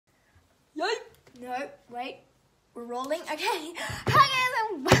No, wait. We're rolling. Okay. Hi guys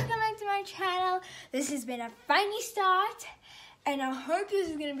and welcome back to my channel. This has been a funny start and I hope this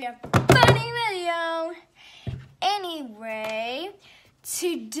is going to be a funny video. Anyway,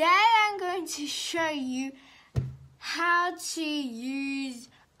 today I'm going to show you how to use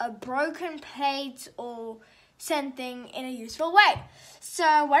a broken plate or something in a useful way.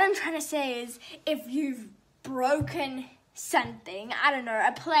 So what I'm trying to say is if you've broken something, I don't know,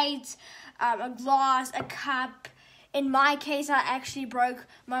 a plate, a glass, a cup. In my case, I actually broke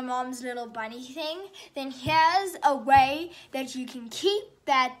my mom's little bunny thing. Then here's a way that you can keep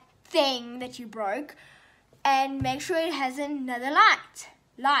that thing that you broke and make sure it has another life.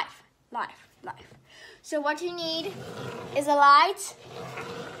 So what you need is a light,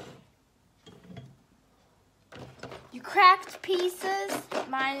 your cracked pieces,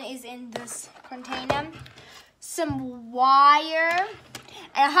 mine is in this container, some wire,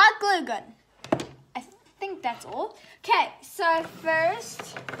 and a hot glue gun. I think that's all. Okay, so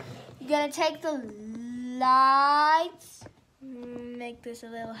first you're gonna take the lights, make this a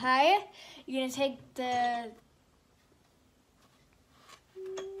little higher. You're gonna take the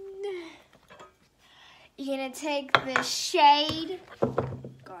shade,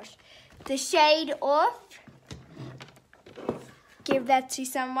 the shade off. Give that to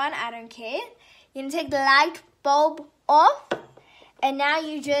someone, I don't care. You're gonna take the light bulb off, and now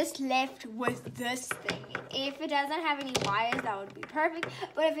you're just left with this thing. If it doesn't have any wires, that would be perfect.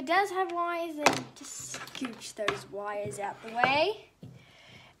 But if it does have wires, then just scooch those wires out the way.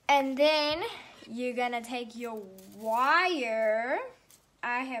 And then you're gonna take your wire.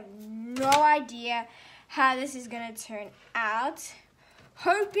 I have no idea how this is gonna turn out.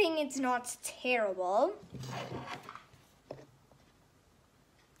 Hoping it's not terrible.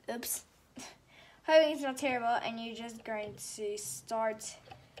 Oops. Hoping it's not terrible, and you're just going to start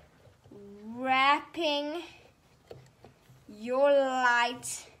wrapping your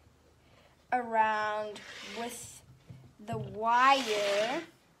light around with the wire.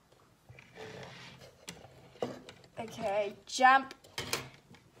 Okay, jump,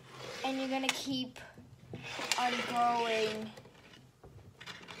 and you're gonna keep on going.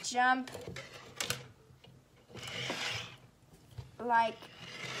 Jump like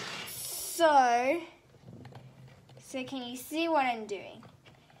so. So can you see what I'm doing?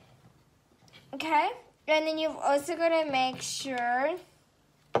 Okay, and then you've also got to make sure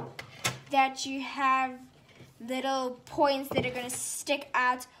that you have little points that are going to stick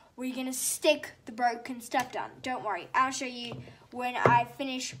out where you're going to stick the broken stuff down. Don't worry, I'll show you when I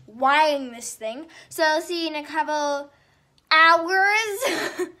finish wiring this thing. So I'll see you in a couple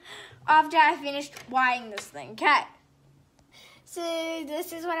hours after I finished wiring this thing. Okay, so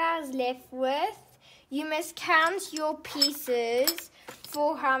this is what I was left with. You must count your pieces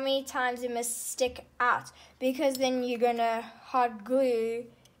for how many times it must stick out, because then you're gonna hot glue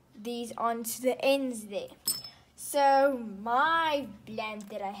these onto the ends there. So my blend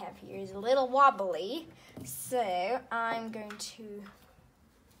that I have here is a little wobbly, so I'm going to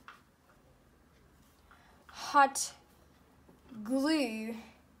hot glue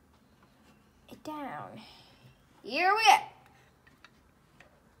it down. Here we go.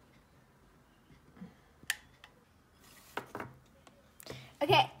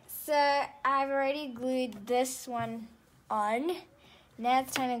 Okay, so I've already glued this one on. Now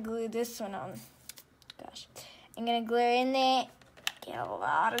it's time to glue this one on. Gosh. I'm going to glue in there. Get a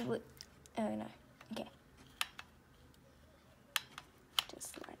lot of glue. Oh, no. Okay.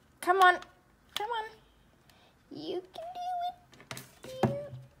 Just like, come on. Come on. You can do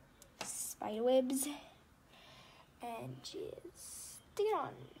it. Spider webs. And just stick it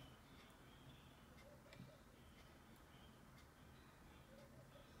on.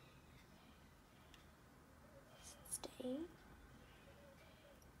 Let's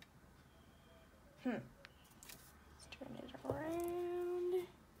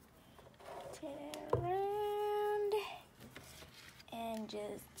turn it around, and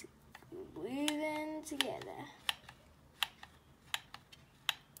just glue them together.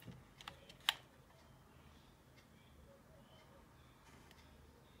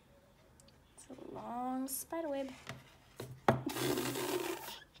 It's a long spider web.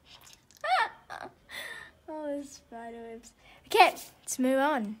 All the spider webs. Okay, let's move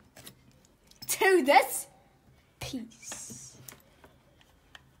on to this piece.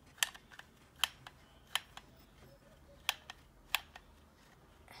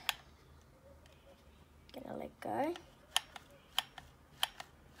 Gonna let go.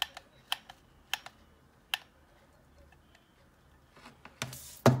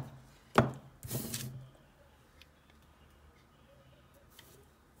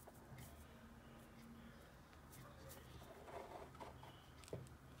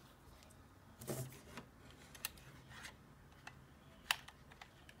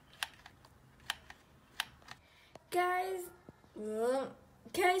 guys,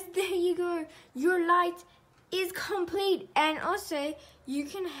 there you go. Your light is complete, and also you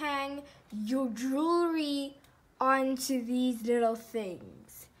can hang your jewelry onto these little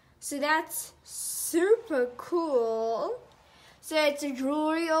things. So that's super cool. So it's a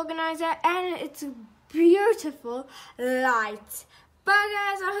jewelry organizer and it's a beautiful light. But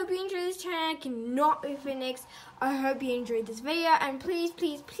guys, I hope you enjoyed this channel. I cannot wait for next. I hope you enjoyed this video, and please,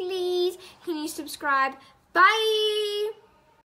 please, please, can you subscribe? Bye!